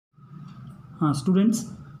Students,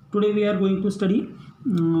 today we are going to study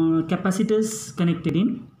capacitors connected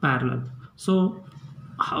in parallel. So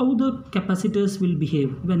how the capacitors will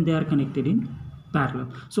behave when they are connected in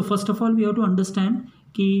parallel. So first of all we have to understand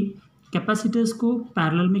कि capacitors को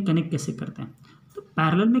parallel में connect कैसे करते हैं. तो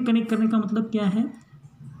parallel में connect करने का मतलब क्या है,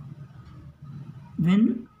 when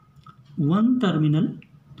one terminal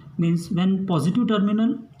means when positive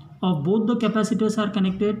terminal of both the capacitors are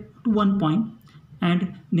connected to one point and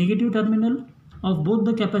negative terminal of both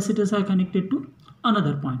the capacitors are connected to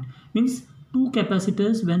another point, means two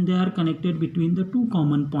capacitors when they are connected between the two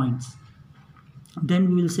common points, then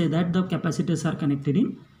we will say that the capacitors are connected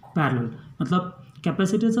in parallel. मतलब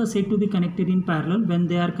capacitors are said to be connected in parallel when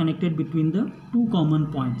they are connected between the two common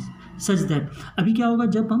points such that अभी क्या होगा,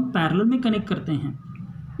 जब हम parallel में connect करते हैं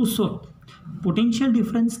उस वक्त पोटेंशियल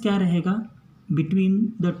डिफरेंस क्या रहेगा between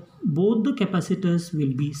the both the capacitors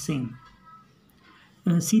will be same.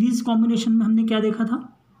 Series combination में हमने क्या देखा था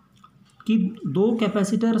कि दो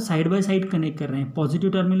capacitor side by side connect कर रहे हैं,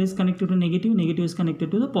 positive terminal is connected to negative, negative is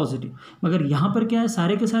connected to the positive. मगर यहाँ पर क्या है,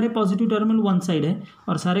 सारे के सारे पॉजिटिव टर्मिनल वन साइड है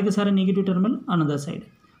और सारे के सारे नेगेटिव टर्मिनल अनदर साइड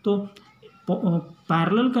है. तो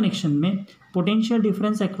पैरेलल कनेक्शन में potential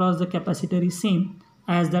difference across the capacitor is same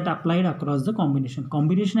as that applied across the combination.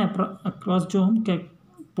 Combination across जो हम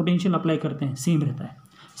पोटेंशियल अप्लाई करते हैं सेम रहता है.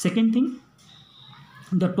 Second thing,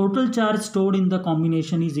 the total charge stored in the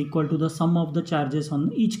combination is equal to the sum of the charges on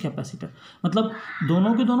each capacitor. मतलब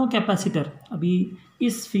दोनों के दोनों कैपेसिटर अभी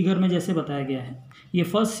इस फिगर में जैसे बताया गया है, ये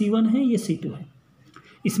फर्स्ट C1 है, ये C2 है.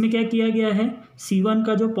 इसमें क्या किया गया है, C1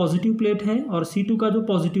 का जो पॉजिटिव प्लेट है और C2 का जो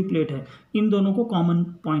पॉजिटिव प्लेट है, इन दोनों को कॉमन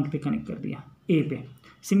पॉइंट पे कनेक्ट कर दिया A पे.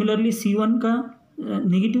 सिमिलरली C1 का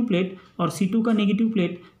नेगेटिव प्लेट और C2 का नेगेटिव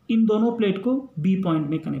प्लेट, इन दोनों प्लेट को बी पॉइंट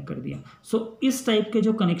में कनेक्ट कर दिया. सो इस टाइप के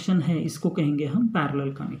जो कनेक्शन है इसको कहेंगे हम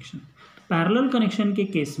पैरेलल कनेक्शन. पैरेलल कनेक्शन के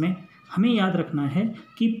केस में हमें याद रखना है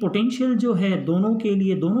कि पोटेंशियल जो है दोनों के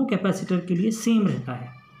लिए, दोनों कैपेसिटर के लिए सेम रहता है.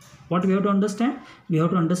 What we have to understand, we have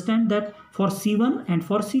to understand that for C1 and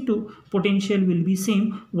for C2 potential will be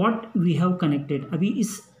same what we have connected. अभी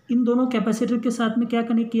इन दोनों कैपेसिटर के साथ में क्या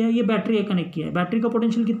कनेक्ट किया है, ये बैटरी है कनेक्ट किया है. बैटरी का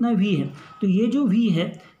पोटेंशियल कितना है, V है. तो ये जो V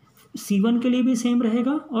है C1 के लिए भी सेम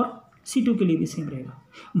रहेगा और C2 के लिए भी सेम रहेगा.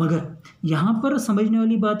 मगर यहाँ पर समझने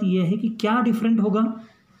वाली बात यह है कि क्या डिफरेंट होगा.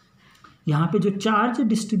 यहाँ पे जो चार्ज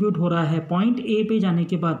डिस्ट्रीब्यूट हो रहा है पॉइंट A पे जाने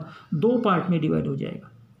के बाद दो पार्ट में डिवाइड हो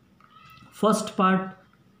जाएगा. फर्स्ट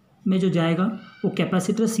पार्ट में जो जाएगा वो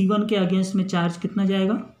कैपेसिटर C1 के अगेंस्ट में चार्ज कितना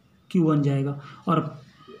जाएगा, Q1 जाएगा. और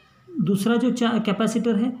दूसरा जो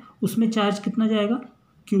कैपेसिटर है उसमें चार्ज कितना जाएगा,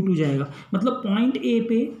 Q2 जाएगा. मतलब पॉइंट A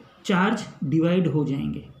पे चार्ज डिवाइड हो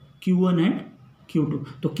जाएंगे Q1 एंड Q2.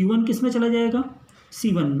 तो Q1 किस में चला जाएगा,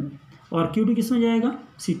 C1 में, और Q2 किस में जाएगा,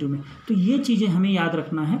 C2 में. तो ये चीज़ें हमें याद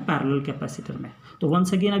रखना है पैरेलल कैपेसिटर में. तो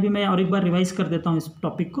वंस अगेन अभी मैं और एक बार रिवाइज कर देता हूँ इस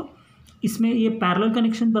टॉपिक को. इसमें ये पैरेलल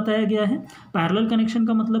कनेक्शन बताया गया है. पैरेलल कनेक्शन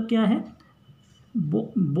का मतलब क्या है,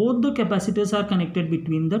 both the capacitors are connected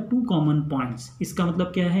between the two common points. इसका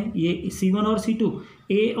मतलब क्या है, ये C1 और C2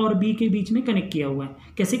 A और B के बीच में कनेक्ट किया हुआ है.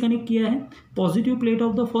 कैसे कनेक्ट किया है, positive plate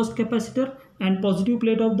of the first capacitor and positive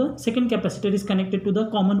plate of the second capacitor is connected to the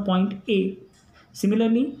common point A.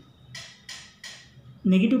 Similarly,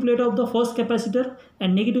 negative plate of the first capacitor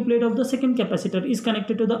and negative plate of the second capacitor is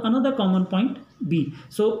connected to the another common point B.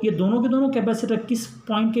 So ये दोनों के दोनों capacitor किस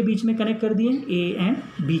point के बीच में connect कर दिए, A and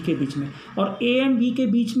B के बीच में. और A एंड B के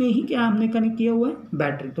बीच में ही क्या हमने कनेक्ट किया हुआ है,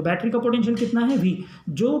 बैटरी. तो बैटरी का पोटेंशियल कितना है, V.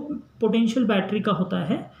 जो पोटेंशियल बैटरी का होता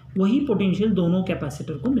है वही पोटेंशियल दोनों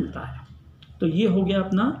कैपेसिटर को मिलता है. तो ये हो गया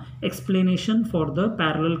अपना explanation for the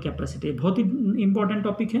parallel capacitor. बहुत ही इंपॉर्टेंट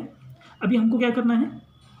टॉपिक है. अभी हमको क्या करना है,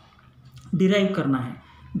 डिराइव करना है.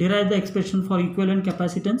 Derive the expression for equivalent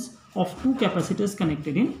capacitance of two capacitors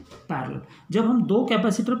connected in parallel. जब हम दो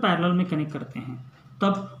कैपेसिटर पैरेलल में कनेक्ट करते हैं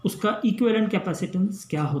तब उसका इक्विवेलेंट कैपेसिटेंस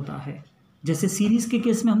क्या होता है. जैसे सीरीज़ के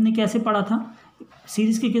केस में हमने कैसे पढ़ा था,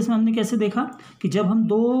 सीरीज़ के केस में हमने कैसे देखा कि जब हम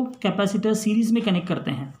दो कैपेसिटर सीरीज़ में कनेक्ट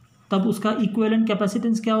करते हैं तब उसका इक्विवेलेंट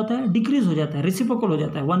कैपेसिटेंस क्या होता है, डिक्रीज हो जाता है, रेसिप्रोकल हो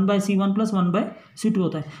जाता है, 1/C1 + 1/C2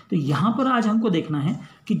 होता है. तो यहाँ पर आज हमको देखना है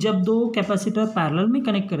कि जब दो कैपेसिटर पैरेलल में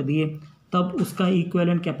कनेक्ट कर दिए तब उसका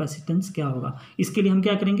इक्विवेलेंट कैपेसिटेंस क्या होगा. इसके लिए हम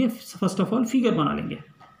क्या करेंगे, फर्स्ट ऑफ ऑल फिगर बना लेंगे.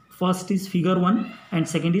 First is figure 1 and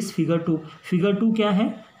second is figure 2. Figure 2 क्या है,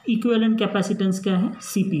 इक्विवेलेंट कैपेसिटेंस क्या है,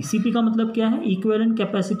 CP. CP का मतलब क्या है, equivalent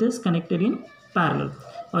capacitors connected in parallel.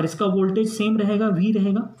 और इसका वोल्टेज सेम रहेगा, V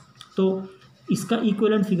रहेगा. तो इसका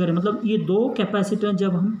इक्विवेलेंट फिगर है, मतलब ये दो कैपेसिटर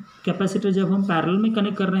जब हम पैरेलल में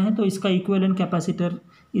कनेक्ट कर रहे हैं तो इसका equivalent capacitor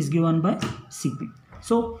is given by CP.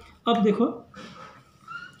 सो अब देखो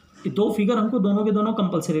ये दो फिगर हमको दोनों के दोनों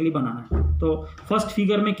कंपल्सरीली बनाना है. तो फर्स्ट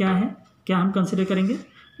फिगर में क्या है, क्या हम कंसिडर करेंगे,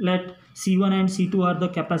 let C1 and C2 are the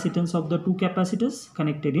capacitance of the two capacitors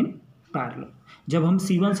connected in parallel. जब हम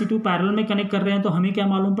C1 C2 पैरेलल में कनेक्ट कर रहे हैं तो हमें क्या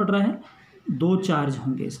मालूम पड़ रहा है, दो चार्ज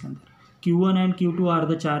होंगे इसके अंदर. Q1 and Q2 are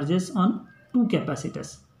the charges on two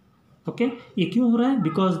capacitors. Okay, ये क्यों हो रहा है?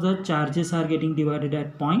 Because the charges are getting divided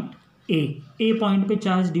eight point A point पे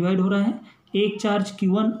चार्ज डिवाइड हो रहा है. एक चार्ज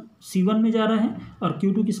Q1 C1 में जा रहा है और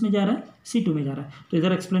Q2 किस में जा रहा है, C2 में जा रहा है. तो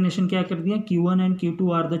इधर एक्सप्लेनेशन क्या कर दिया, Q1 and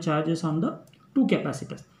Q2 are the charges on the two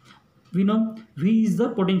capacitors. We know V is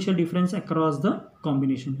the potential difference across the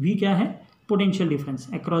combination. V क्या है, potential difference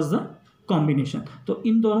across the combination. तो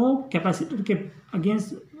इन दोनों कैपेसिटर के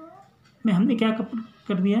अगेंस्ट में हमने क्या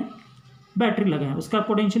कर दिया है, बैटरी लगाया, उसका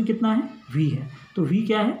पोटेंशियल कितना है, V है. तो V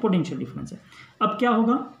क्या है, पोटेंशियल डिफरेंस है. अब क्या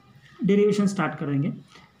होगा, डेरिवेशन स्टार्ट करेंगे.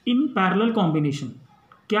 इन पैरेलल कॉम्बिनेशन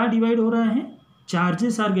क्या डिवाइड हो रहा है,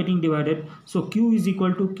 charges are getting divided. So Q is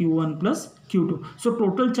equal to Q1 plus Q2. So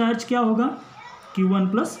total charge क्या होगा, Q1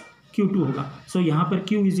 प्लस Q2 होगा. सो यहाँ पर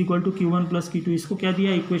Q is equal to Q1 plus Q2. इसको क्या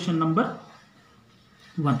दिया, equation number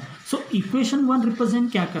 1. So equation 1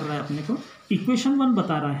 represent क्या कर रहा है अपने को, इक्वेशन 1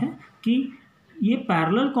 बता रहा है कि ये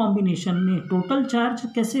पैरेलल कॉम्बिनेशन में टोटल चार्ज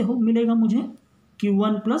कैसे हो मिलेगा मुझे,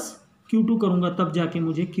 Q1 प्लस Q2 करूँगा तब जाके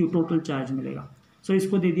मुझे टोटल चार्ज मिलेगा. सो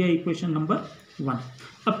इसको दे दिया इक्वेशन नंबर 1.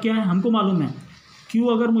 अब क्या है, हमको मालूम है Q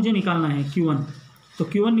अगर मुझे निकालना है Q1, तो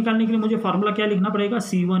Q1 निकालने के लिए मुझे फार्मूला क्या लिखना पड़ेगा,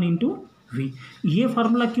 C1 इंटू V. ये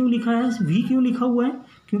फार्मूला क्यों लिखा है, V क्यों लिखा हुआ है,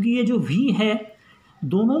 क्योंकि ये जो V है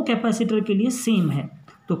दोनों कैपेसिटर के लिए सेम है.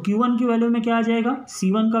 तो Q1 की वैल्यू में क्या आ जाएगा,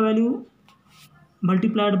 C1 का value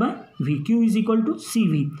multiplied by V. Q is equal to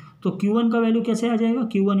CV. तो Q1 का वैल्यू कैसे आ जाएगा,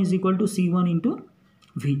 Q1 is equal to C1 into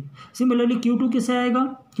V. Similarly Q2 कैसे आएगा,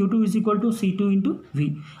 Q2 is equal to C2 into V.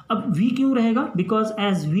 अब V क्यों रहेगा, because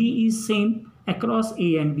as V is same across A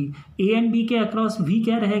and B के अक्रॉस V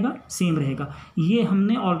क्या रहेगा, सेम रहेगा. ये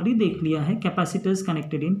हमने ऑलरेडी देख लिया है कैपेसिटर्स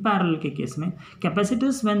कनेक्टेड इन पैरेलल के केस में.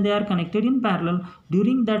 Capacitors when they are connected in parallel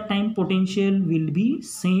during that time potential will be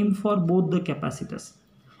same for both the capacitors.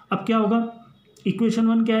 अब क्या होगा, इक्वेशन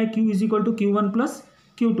 1 क्या है, Q is equal to Q1 plus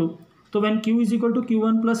Q2. तो when Q is equal to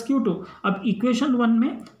Q1 plus Q2. अब equation 1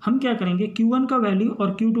 में हम क्या करेंगे, Q1 का वैल्यू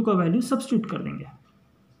और Q2 का वैल्यू सब्स्टिट्यूट कर देंगे.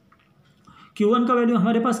 Q1 का वैल्यू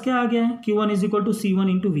हमारे पास क्या आ गया है, Q1 is equal to C1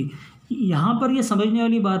 into V. यहाँ पर ये समझने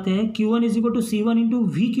वाली बात है, Q1 is equal to C1 into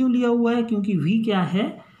V क्यों लिया हुआ है, क्योंकि V क्या है,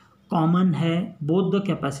 कॉमन है बोथ द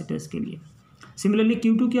कैपेसिटर्स के लिए. सिमिलरली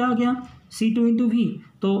Q2 क्या आ गया, C2 इंटू V.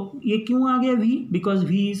 तो ये क्यों आ गया V, because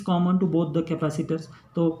V is common to both the capacitors.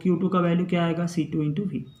 तो Q2 का वैल्यू क्या आएगा, C2 इंटू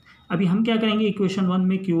V. अभी हम क्या करेंगे, इक्वेशन 1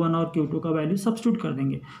 में Q1 और Q2 का वैल्यू सब्स्टिट्यूट कर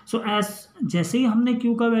देंगे. सो जैसे ही हमने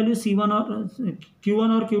Q का वैल्यू Q1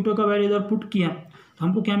 और Q2 का वैल्यू इधर पुट किया तो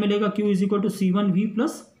हमको क्या मिलेगा, Q is equal to C1V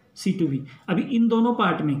plus C2V. अभी इन दोनों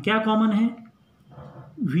पार्ट में क्या कॉमन है,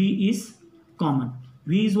 V is common.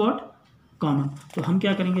 V is what, common. तो हम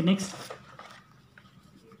क्या करेंगे नेक्स्ट,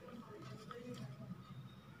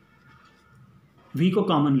 V को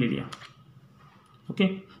कॉमन ले लिया. Okay,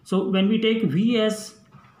 so when we take V as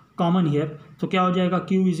common here तो क्या हो जाएगा,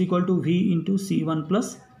 Q is equal to V into C1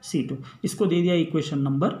 plus C2. इसको दे दिया इक्वेशन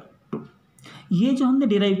नंबर 2. ये जो हमने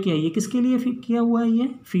डिराइव किया ये किसके लिए किया हुआ है, ये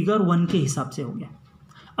फिगर 1 के हिसाब से हो गया.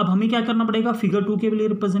 अब हमें क्या करना पड़ेगा, फिगर 2 के लिए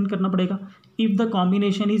रिप्रेजेंट करना पड़ेगा. If the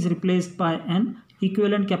combination is replaced by N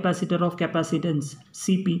equivalent capacitor of capacitance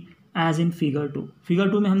CP as in figure 2.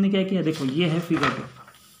 Figure 2 में हमने क्या किया, देखो ये है फिगर 2.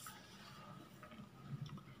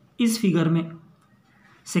 इस फिगर में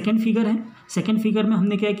सेकेंड फिगर है, सेकेंड फिगर में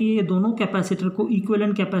हमने क्या किया, ये दोनों कैपेसिटर को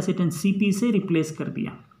इक्विवेलेंट कैपेसिटेंस CP से रिप्लेस कर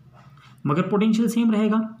दिया. मगर पोटेंशियल सेम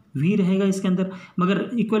रहेगा, V रहेगा इसके अंदर, मगर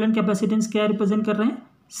इक्विवेलेंट कैपेसिटेंस क्या रिप्रेजेंट कर रहे हैं,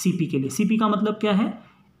 CP के लिए. CP का मतलब क्या है,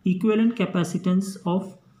 equivalent capacitance of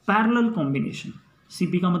parallel combination.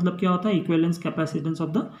 CP का मतलब क्या होता है, equivalence capacitance of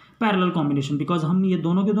the parallel combination. Because हम ये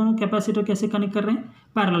दोनों के दोनों कैपेसिटर कैसे कनेक्ट कर रहे हैं,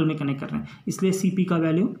 पैरेलल में कनेक्ट कर रहे हैं, इसलिए CP का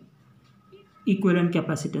वैल्यू इक्विवेलेंट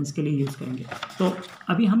कैपेसिटेंस के लिए यूज़ करेंगे. तो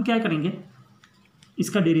अभी हम क्या करेंगे,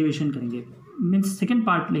 इसका डेरिवेशन करेंगे, मीन्स सेकेंड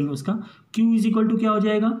पार्ट लेंगे उसका. Q इज इक्वल टू क्या हो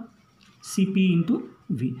जाएगा, CP इंटू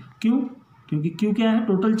V. क्यों, क्योंकि Q क्या है,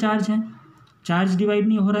 टोटल चार्ज है, चार्ज डिवाइड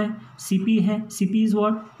नहीं हो रहा है. CP है, CP is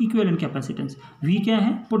what, equivalent capacitance. V क्या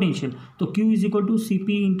है, पोटेंशियल. तो Q is equal to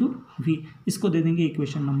CP into V. इसको दे देंगे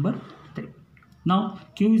equation number 3. Now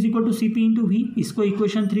Q is equal to CP into V. इसको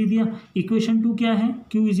इक्वेशन 3 दिया. इक्वेशन 2 क्या है,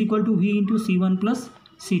 Q is equal to V into C1 plus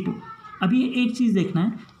C2. अभी एक चीज़ देखना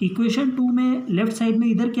है, इक्वेशन 2 में लेफ्ट साइड में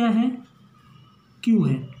इधर क्या है, Q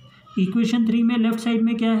है. इक्वेशन 3 में लेफ्ट साइड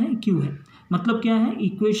में क्या है, Q है. मतलब क्या है,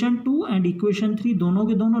 इक्वेशन 2 एंड इक्वेशन 3 दोनों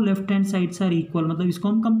के दोनों left hand sides are equal. मतलब इसको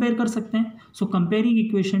हम कंपेयर कर सकते हैं. सो comparing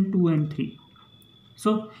equation 2 and 3.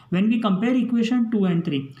 So when we compare equation 2 and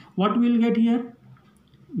 3 what will get here,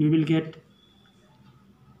 we will get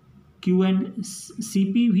Q and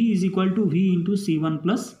CPV is equal to V into C1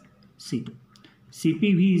 plus C2.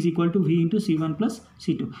 CPV is equal to V into C1 plus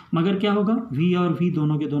C2. मगर क्या होगा, V और V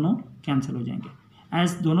दोनों के दोनों cancel हो जाएंगे.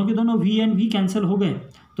 As दोनों के दोनों V एंड V कैंसिल हो गए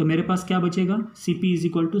तो मेरे पास क्या बचेगा, CP is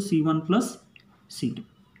equal to C1 plus C2.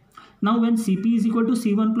 Now when CP is equal to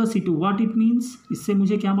C1 plus C2, what it means? इससे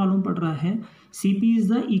मुझे क्या मालूम पड़ रहा है, CP is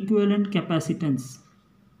the equivalent capacitance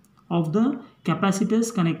of the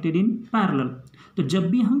capacitors connected in parallel. तो जब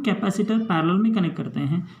भी हम कैपेसिटर पैरेलल में कनेक्ट करते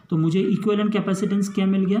हैं तो मुझे इक्विवेलेंट कैपेसिटेंस क्या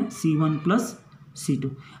मिल गया, C1 प्लस C2.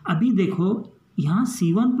 अभी देखो यहाँ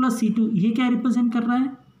C1 प्लस C2 ये क्या रिप्रेजेंट कर रहा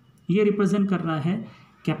है, ये रिप्रेजेंट कर रहा है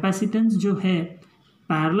कैपेसिटेंस जो है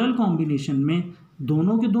पैरेलल कॉम्बिनेशन में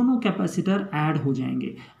दोनों के दोनों कैपेसिटर ऐड हो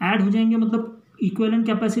जाएंगे. ऐड हो जाएंगे मतलब इक्विवेलेंट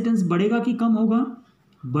कैपेसिटेंस बढ़ेगा कि कम होगा,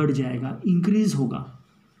 बढ़ जाएगा, इंक्रीज होगा.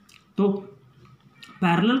 तो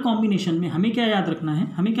पैरेलल कॉम्बिनेशन में हमें क्या याद रखना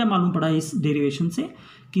है, हमें क्या मालूम पड़ा है इस डेरिवेशन से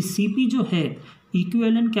कि CP जो है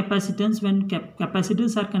equivalent capacitance when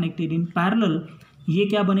capacitors are connected in parallel, ये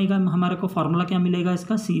क्या बनेगा, हमारे को फॉर्मूला क्या मिलेगा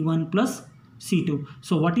इसका, C1 plus C2.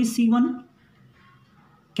 So what is C1,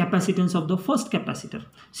 capacitance of the first capacitor.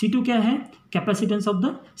 C2 क्या है, capacitance of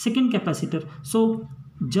the second capacitor. सो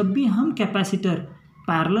जब भी हम कैपेसिटर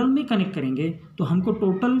पैरेलल में कनेक्ट करेंगे तो हमको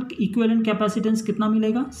टोटल इक्विवेलेंट कैपेसिटेंस कितना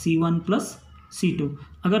मिलेगा, C1 प्लस C2.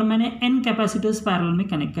 अगर मैंने n कैपेसिटर्स पैरेलल में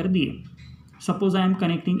कनेक्ट कर दिए, suppose I am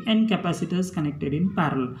connecting n capacitors connected in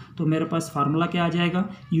parallel, तो मेरे पास फार्मूला क्या आ जाएगा,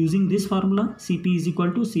 using this formula CP is equal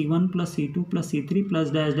to C1 plus C2 plus C3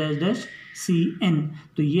 plus dash dash dash Cn.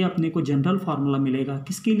 तो ये अपने को जनरल फार्मूला मिलेगा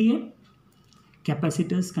किसके लिए,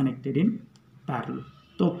 कैपेसिटर्स कनेक्टेड इन पैरेलल.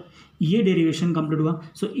 तो ये डेरिवेशन कंप्लीट हुआ.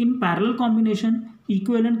 सो in parallel combination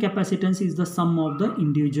equivalent capacitance is the some of the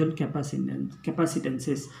individual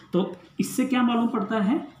कैपेसिटेंसेस. तो इससे क्या मालूम पड़ता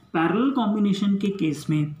है, पैरेलल कॉम्बिनेशन के केस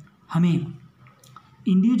में हमें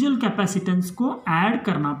इंडिविजुअल कैपेसिटेंस को ऐड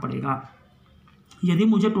करना पड़ेगा. यदि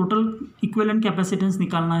मुझे टोटल इक्विवेलेंट कैपेसिटेंस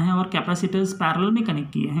निकालना है और कैपेसिटर्स पैरेलल में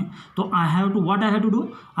कनेक्ट किए हैं तो I have to do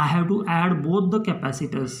I have to add both the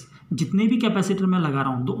capacitors. जितने भी कैपेसिटर मैं लगा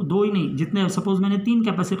रहा हूँ, दो ही नहीं, जितने, सपोज मैंने 3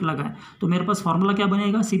 कैपेसिटर लगाए तो मेरे पास फॉर्मूला क्या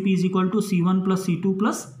बनेगा, CP is equal to C1 plus C2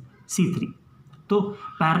 plus C3. तो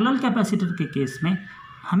पैरेलल कैपेसिटर के केस में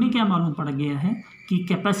हमें क्या मालूम पड़ गया है कि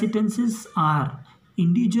कैपेसिटेंसेस are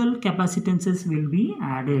individual कैपेसिटेंसेस will be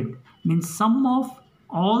added, means some of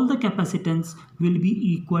all the capacitance will be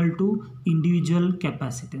equal to individual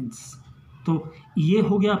capacitance. तो ये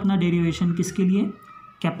हो गया अपना डेरिवेशन किसके लिए,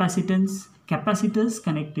 कैपेसिटर्स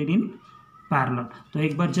कनेक्टेड इन पैरेलल. तो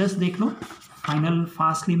एक बार जस्ट देख लो, फाइनल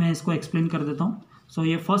फास्टली मैं इसको एक्सप्लेन कर देता हूँ. सो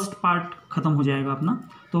ये फर्स्ट पार्ट खत्म हो जाएगा अपना.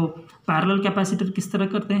 तो पैरेलल कैपेसिटर किस तरह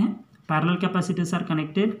करते हैं, parallel capacitors are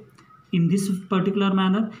connected in this particular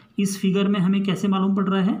manner. इस फिगर में हमें कैसे मालूम पड़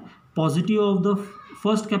रहा है, positive of the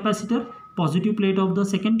first capacitor, positive plate of the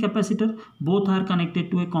second capacitor, both are connected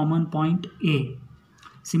to a common point A.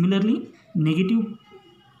 Similarly, negative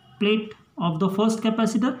plate of the first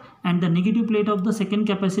capacitor and the negative plate of the second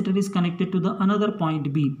capacitor is connected to the another point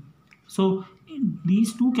B. So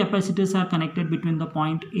these two capacitors are connected between the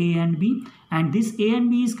point A and B, and this A and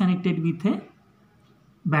B is connected with a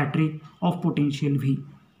battery of potential V.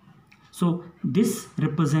 So this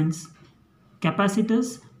represents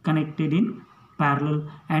capacitors connected in parallel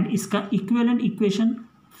and इसका equivalent equation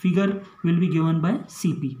figure will be given by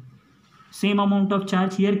CP. Same amount of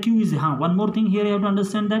charge here Q is, हाँ one more thing here you have to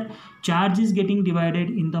understand that charge is getting divided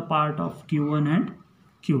in the part of Q1 and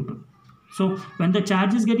Q2. So when the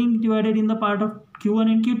charge is getting divided in the part of Q1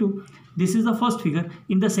 and Q2, this is the first figure.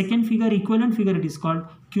 In the second figure, equivalent figure, it is called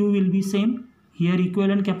Q will be same, here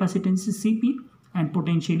equivalent capacitance is CP and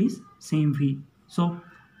potential is same V. So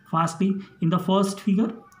fastly in the first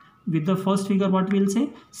figure, with the first figure what we'll say,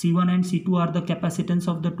 C1 and C2 are the capacitance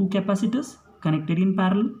of the two capacitors connected in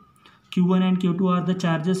parallel. Q1 and Q2 are the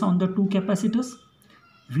charges on the two capacitors.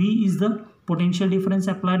 V is the potential difference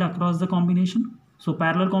applied across the combination. So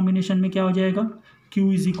parallel combination में क्या हो जाएगा, Q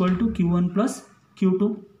is equal to Q1 plus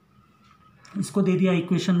Q2. इसको दे दिया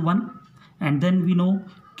equation 1, and then we know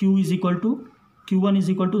Q is equal to Q1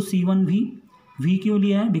 is equal to C1V. V क्यों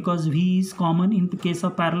लिया है, because V is common in the case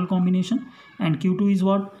of parallel combination, and Q2 is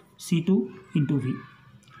what, C2 into V.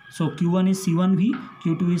 So Q1 is C1V,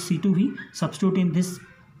 Q2 is C2V. Substitute in this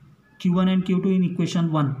Q1 and Q2 in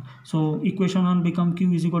equation 1. So equation 1 become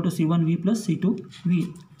Q is equal to C1V plus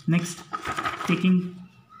C2V. Next, taking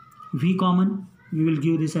V common, we will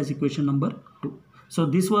give this as equation number 2. So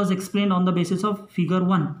this was explained on the basis of figure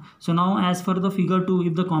 1. So now as for the figure 2,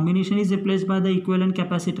 if the combination is replaced by the equivalent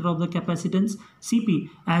capacitor of the capacitance CP,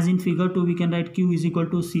 as in figure 2 we can write Q is equal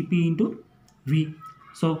to CP into V.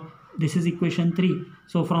 So this is equation 3.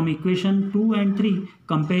 So from equation 2 and 3,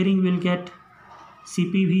 comparing, will get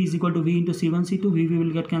CPV is equal to V into C1 C2, VV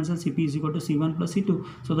will get cancelled, CP is equal to C1 plus C2.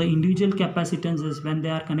 So the individual capacitances, when they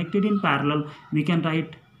are connected in parallel, we can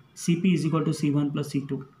write CP is equal to C1 plus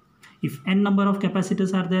C2. If n number of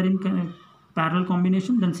capacitors are there in parallel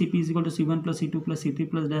combination, then CP is equal to C1 plus C2 plus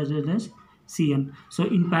C3 plus dash dash dash Cn. So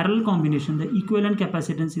in parallel combination, the equivalent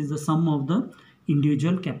capacitance is the sum of the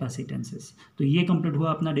individual capacitances. तो ये complete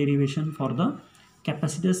हुआ अपना derivation for the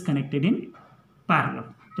capacitors connected in parallel.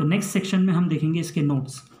 तो next section में हम देखेंगे इसके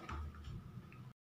notes.